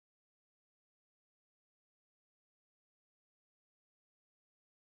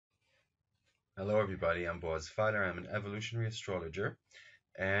Hello, everybody. I'm Boaz Fyler. I'm an evolutionary astrologer,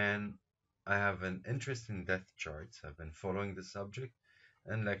 and I have an interest in death charts. I've been following the subject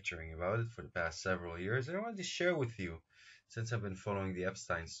and lecturing about it for the past several years, and I wanted to share with you since I've been following the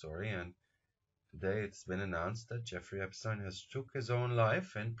Epstein story. And today it's been announced that Jeffrey Epstein has took his own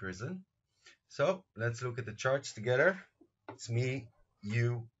life in prison. So let's look at the charts together. It's me,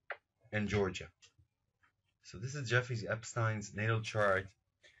 you, and Georgia. So this is Jeffrey Epstein's natal chart.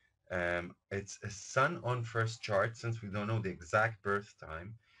 It's a Sun on first chart since we don't know the exact birth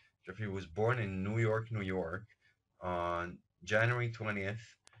time. Jeffrey was born in New York, New York on January 20th,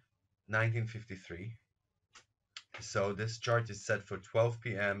 1953. So this chart is set for 12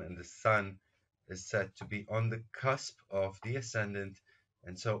 p.m. and the Sun is set to be on the cusp of the ascendant.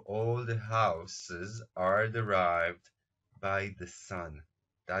 And so all the houses are derived by the Sun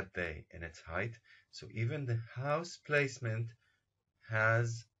that day in its height. So even the house placement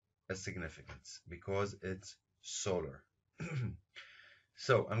has a significance because it's solar.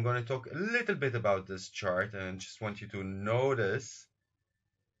 So I'm going to talk a little bit about this chart and just want you to notice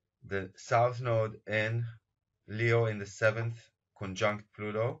the South Node in Leo in the 7th conjunct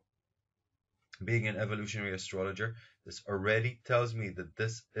Pluto. Being an evolutionary astrologer, this already tells me that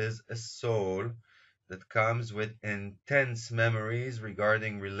this is a soul that comes with intense memories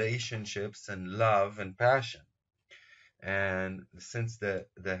regarding relationships and love and passion. And since the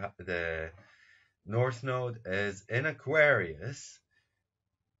North Node is in Aquarius,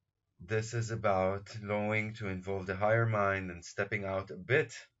 this is about going to involve the higher mind and stepping out a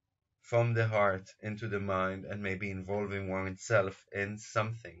bit from the heart into the mind and maybe involving oneself in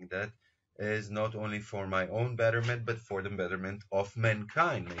something that is not only for my own betterment but for the betterment of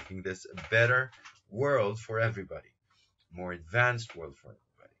mankind, making this a better world for everybody, more advanced world for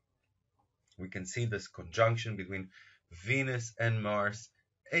everybody. We can see this conjunction between Venus and Mars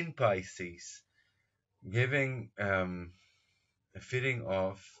in Pisces, giving a feeling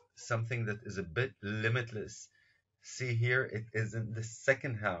of something that is a bit limitless. See here, it is in the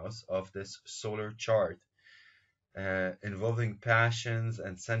second house of this solar chart, involving passions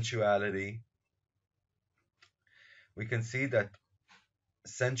and sensuality. We can see that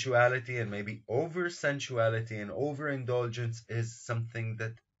sensuality and maybe over sensuality and overindulgence is something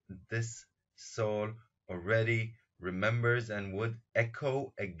that this soul already remembers and would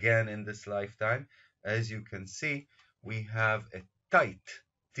echo again in this lifetime. As you can see, we have a tight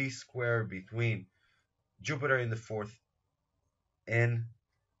T-square between Jupiter in the 4th in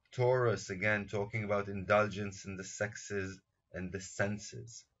Taurus, again talking about indulgence in the sexes and the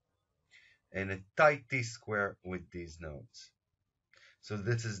senses, and a tight T-square with these nodes. So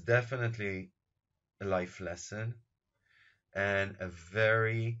this is definitely a life lesson and a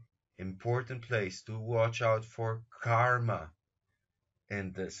very important place to watch out for karma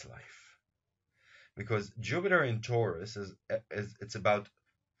in this life. Because Jupiter in Taurus is it's about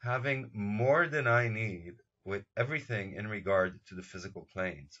having more than I need with everything in regard to the physical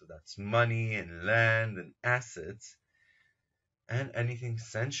plane. So that's money and land and assets and anything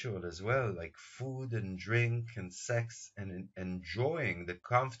sensual as well, like food and drink and sex and enjoying the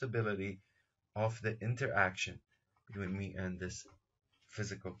comfortability of the interaction between me and this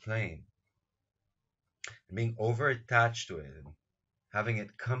physical plane. And being over attached to it and having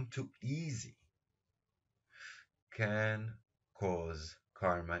it come too easy can cause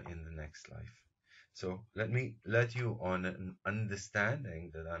karma in the next life. So let me let you on an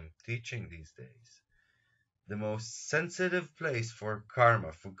understanding that I'm teaching these days. The most sensitive place for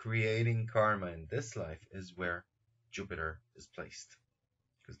karma, for creating karma in this life, is where Jupiter is placed.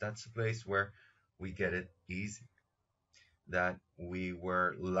 Because that's the place where we get it easy. That we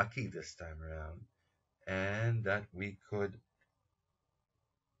were lucky this time around, and that we could,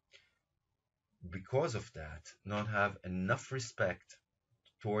 because of that, not have enough respect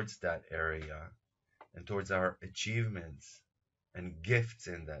towards that area and towards our achievements and gifts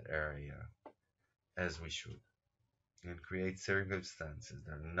in that area as we should, and create circumstances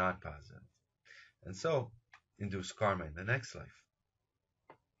that are not positive, and so induce karma in the next life.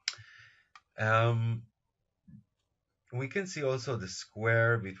 Um, we can see also the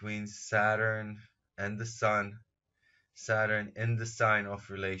square between Saturn and the Sun. Saturn in the sign of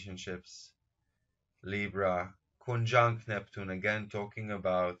relationships, Libra, conjunct Neptune, again talking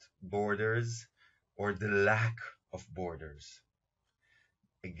about borders or the lack of borders.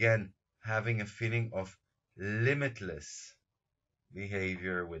 Again, having a feeling of limitless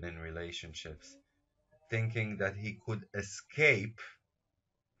behavior within relationships, thinking that he could escape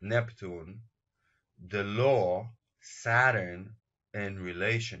Neptune, the law, Saturn, in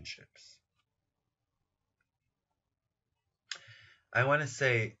relationships. I want to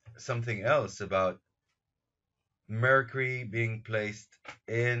say something else about Mercury being placed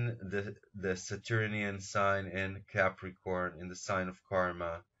in the Saturnian sign in Capricorn, in the sign of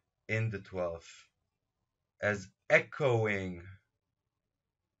karma, in the 12th, as echoing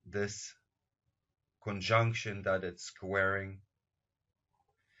this conjunction that it's squaring.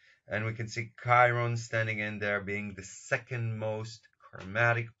 And we can see Chiron standing in there, being the second most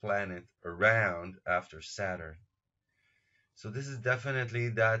karmatic planet around after Saturn. So this is definitely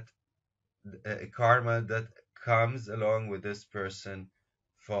that karma that comes along with this person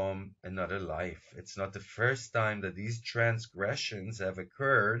from another life. It's not the first time that these transgressions have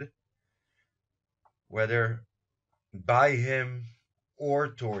occurred, whether by him or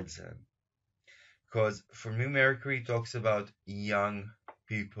towards him. Because for me, Mercury talks about young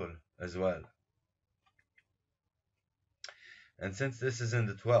people as well. And since this is in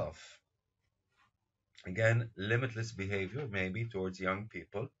the 12th, again, limitless behavior maybe towards young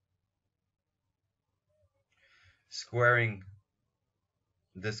people, squaring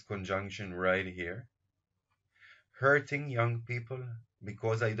this conjunction right here, hurting young people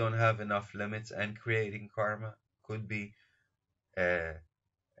because I don't have enough limits, and creating karma could be a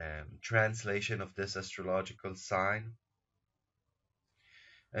translation of this astrological sign.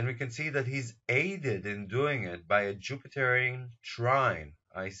 And we can see that he's aided in doing it by a Jupiterian trine.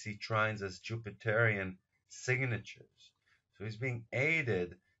 I see trines as Jupiterian signatures. So he's being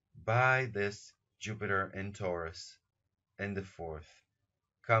aided by this Jupiter in Taurus in the 4th,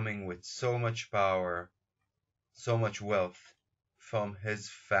 coming with so much power, so much wealth from his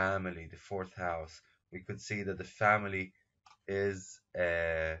family, the 4th house. We could see that the family has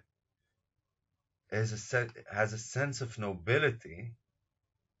a sense of nobility.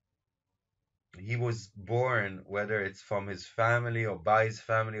 He was born, whether it's from his family or by his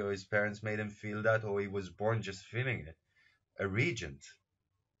family or his parents made him feel that, or he was born just feeling it, a regent.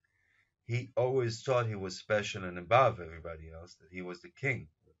 He always thought he was special and above everybody else, that he was the king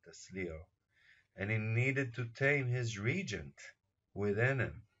with this Leo. And he needed to tame his regent within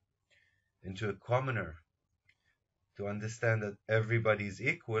him into a commoner, to understand that everybody's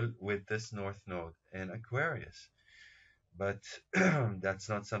equal with this North Node in Aquarius. But that's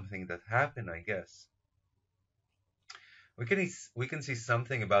not something that happened, I guess. We can see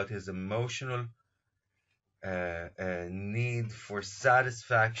something about his emotional need for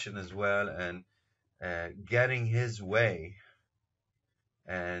satisfaction as well, and getting his way,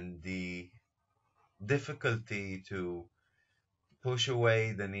 and the difficulty to push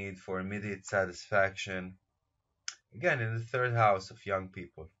away the need for immediate satisfaction. Again, in the 3rd house of young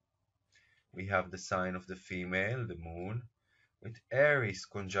people, we have the sign of the female, the moon, with Aries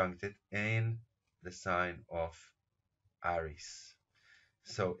conjuncted in the sign of Aries.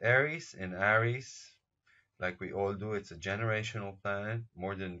 So Aries in Aries, like we all do, it's a generational planet,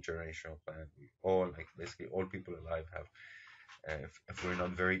 more than a generational planet. We all, like basically all people alive have, if we're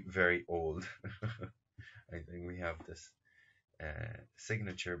not very, very old, I think we have this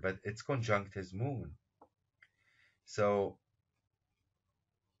signature, but it's conjunct his moon. So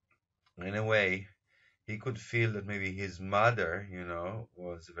in a way, he could feel that maybe his mother,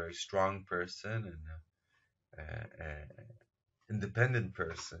 was a very strong person and independent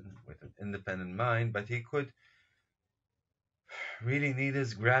person with an independent mind, but he could really need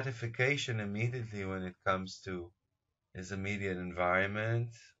his gratification immediately when it comes to his immediate environment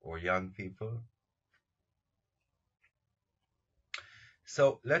or young people.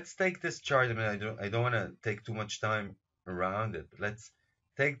 So let's take this chart. I mean, I don't want to take too much time around it, but let's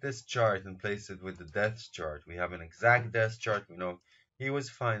take this chart and place it with the death chart. We have an exact death chart. We know he was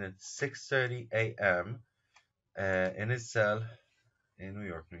found at 6:30 a.m. In his cell in New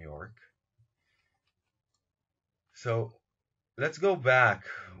York, New York. So let's go back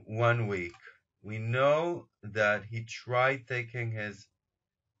 1 week. We know that he tried taking his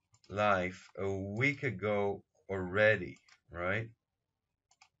life a week ago already, right?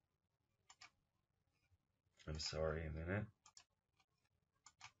 I'm sorry, a minute.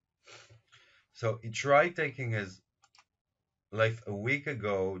 So he tried taking his life a week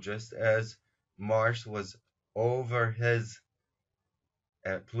ago, just as Mars was over his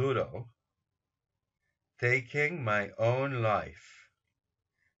Pluto, taking my own life.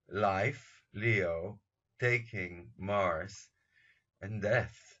 Life, Leo, taking Mars, and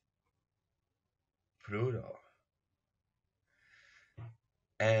death, Pluto.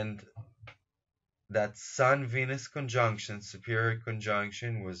 And that Sun-Venus conjunction, superior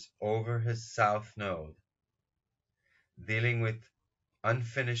conjunction, was over his south node, dealing with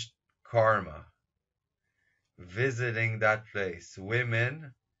unfinished karma, visiting that place.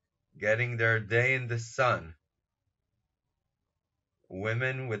 Women getting their day in the sun,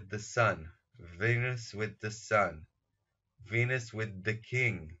 women with the sun, Venus with the sun, Venus with the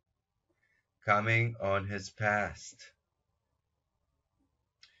king coming on his past,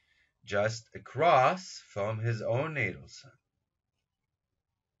 just across from his own natal sun,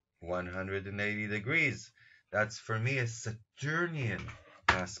 180 degrees. That's for me a Saturnian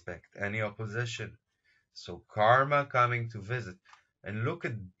aspect, any opposition. So karma coming to visit. And look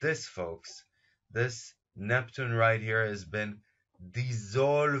at this, folks. This Neptune right here has been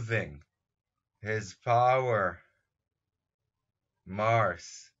dissolving his power,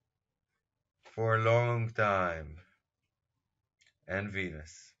 Mars, for a long time, and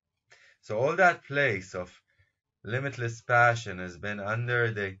Venus. So all that place of limitless passion has been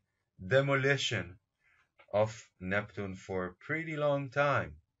under the demolition of Neptune for a pretty long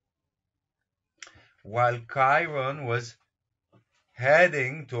time. While Chiron was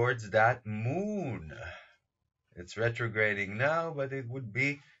heading towards that moon. It's retrograding now, but it would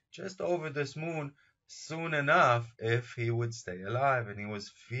be just over this moon soon enough if he would stay alive, and he was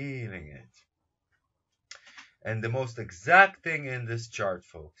feeling it. And the most exact thing in this chart,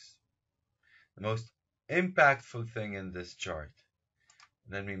 folks, the most impactful thing in this chart,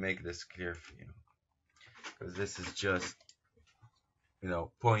 let me make this clear for you, because this is just,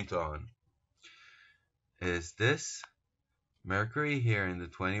 point on, is this Mercury here in the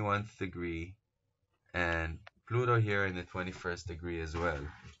 21st degree and Pluto here in the 21st degree as well.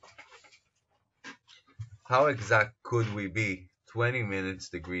 How exact could we be 20 minutes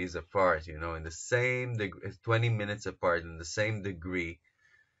degrees apart, in the same 20 minutes apart in the same degree?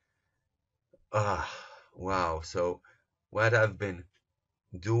 Wow. So what I've been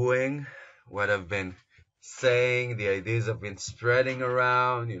doing, what I've been saying, the ideas I've been spreading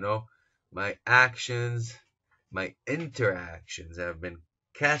around, my actions, my interactions have been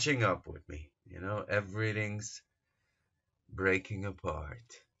catching up with me. Everything's breaking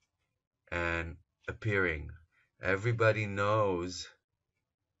apart and appearing. Everybody knows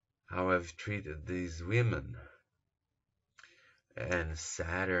how I've treated these women. And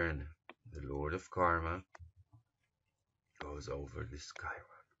Saturn, the Lord of Karma, goes over this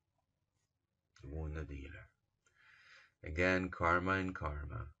Chiron, the wounded healer. Again, karma and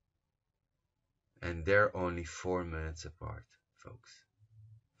karma. And they're only 4 minutes apart, folks.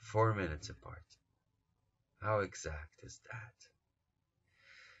 4 minutes apart. How exact is that?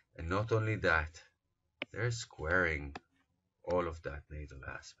 And not only that, they're squaring all of that natal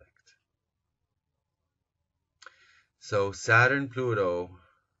aspect. So Saturn, Pluto,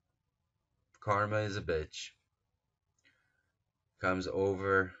 karma is a bitch, comes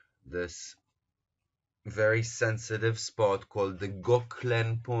over this very sensitive spot called the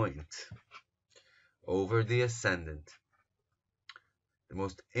Goklen point, over the ascendant. The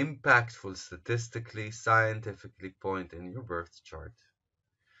most impactful statistically, scientifically point in your birth chart,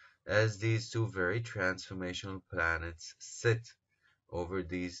 as these two very transformational planets sit over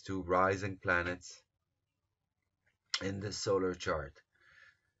these two rising planets in the solar chart.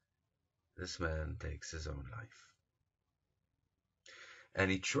 This man takes his own life. And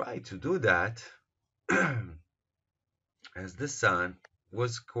he tried to do that as the sun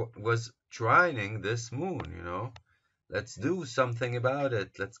was trining this moon, Let's do something about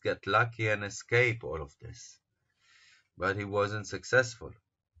it. Let's get lucky and escape all of this. But he wasn't successful.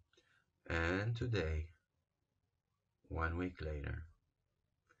 And today, 1 week later,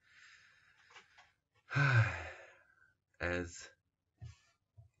 as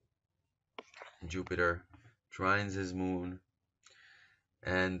Jupiter trines his moon,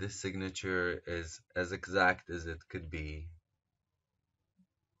 and this signature is as exact as it could be,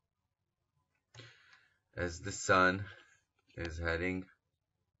 as the sun is heading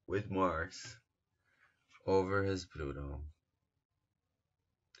with Mars over his Pluto.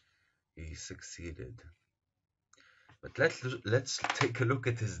 He succeeded. But let's take a look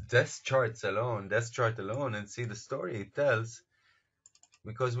at his death chart alone, and see the story it tells,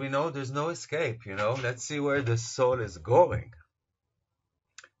 because we know there's no escape, Let's see where the soul is going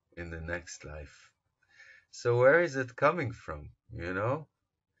in the next life. So where is it coming from,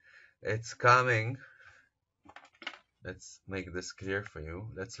 It's coming. Let's make this clear for you.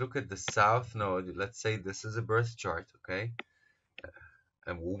 Let's look at the south node. Let's say this is a birth chart, okay?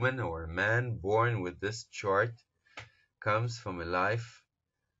 A woman or a man born with this chart comes from a life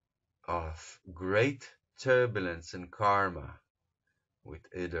of great turbulence and karma with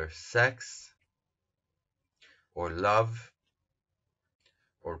either sex or love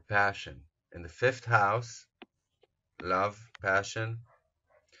or passion. In the 5th house, love, passion,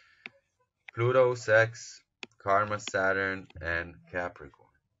 Pluto, sex, karma, Saturn, and Capricorn.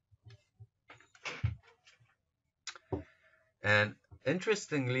 And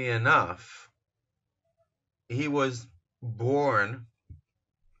Interestingly enough, he was born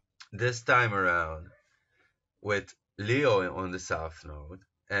this time around with Leo on the south node,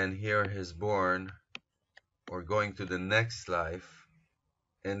 and here he's born or going to the next life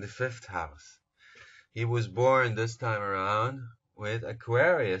in the fifth house. He was born this time around with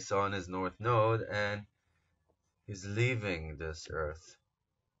Aquarius on his north node, and he's leaving this earth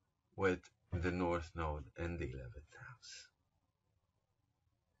with the north node in the 11th house.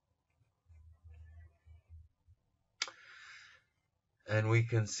 And we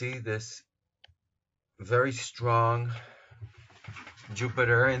can see this very strong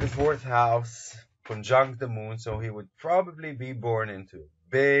Jupiter in the fourth house conjunct the moon, so he would probably be born into a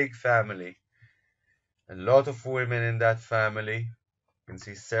big family. A lot of women in that family. You can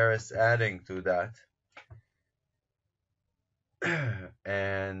see Ceres adding to that.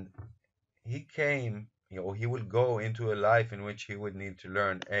 And he came, he would go into a life in which he would need to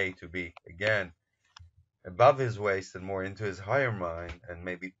learn A to B. Again, above his waist and more into his higher mind, and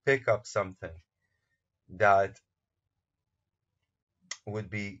maybe pick up something that would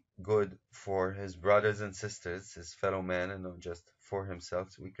be good for his brothers and sisters, his fellow men, and not just for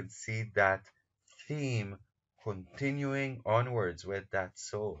himself. So we can see that theme continuing onwards with that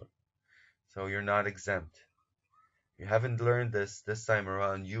soul. So you're not exempt. You haven't learned this time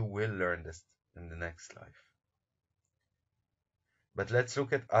around, you will learn this in the next life. But let's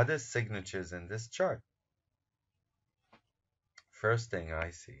look at other signatures in this chart. First thing I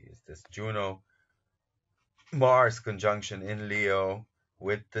see is this Juno Mars conjunction in Leo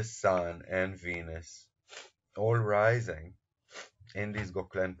with the Sun and Venus, all rising in these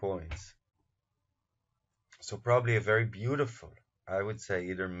Goklen points. So probably a very beautiful, I would say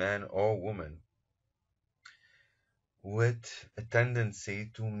either man or woman, with a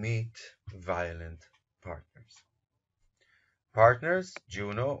tendency to meet violent partners. Partners,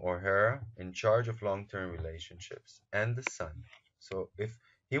 Juno or Hera, in charge of long-term relationships, and the Sun. So if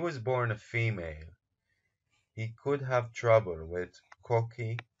he was born a female, he could have trouble with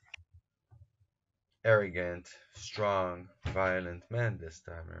cocky, arrogant, strong, violent men this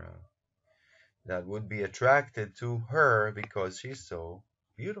time around that would be attracted to her because she's so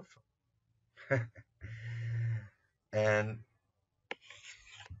beautiful. And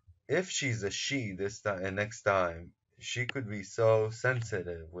if she's a she this time and next time, she could be so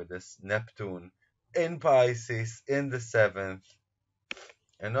sensitive with this Neptune in Pisces in the 7th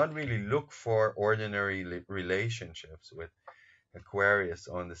and not really look for ordinary relationships with Aquarius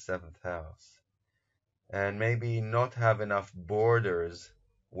on the 7th house, and maybe not have enough borders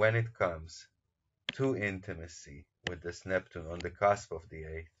when it comes to intimacy with this Neptune on the cusp of the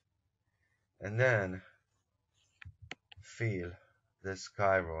 8th, and then feel this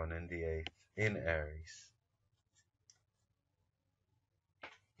Chiron in the 8th in Aries,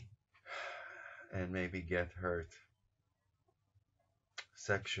 and maybe get hurt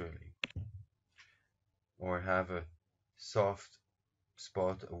sexually or have a soft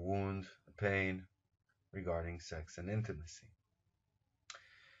spot, a wound, a pain regarding sex and intimacy,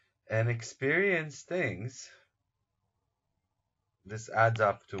 and experience things. This adds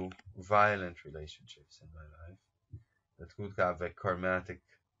up to violent relationships in my life that could have a karmatic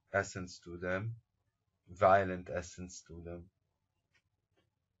essence to them, violent essence to them.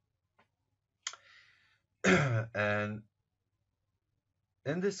 And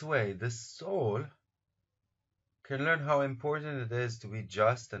in this way, this soul can learn how important it is to be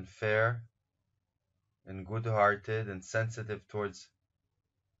just and fair and good-hearted and sensitive towards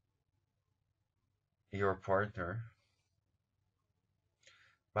your partner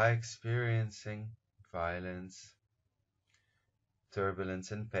by experiencing violence,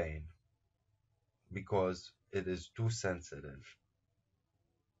 turbulence, and pain because it is too sensitive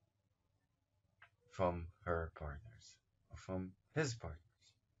from her partners, or from his partners.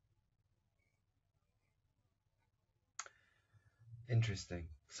 Interesting.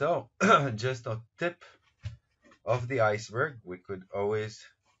 So, just a tip of the iceberg. We could always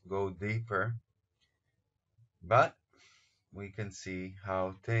go deeper, but we can see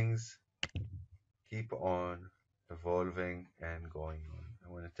how things keep on evolving and going on. I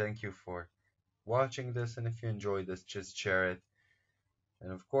want to thank you for watching this, and if you enjoyed this, just share it.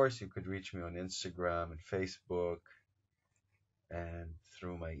 And of course, you could reach me on Instagram and Facebook and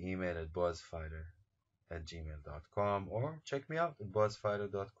through my email at bozfyler@gmail.com, or check me out at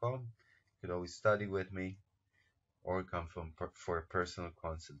bozfyler.com. You could always study with me or come for a personal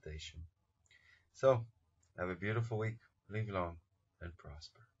consultation. So, have a beautiful week. Live long and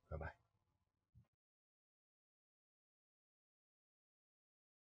prosper. Bye-bye.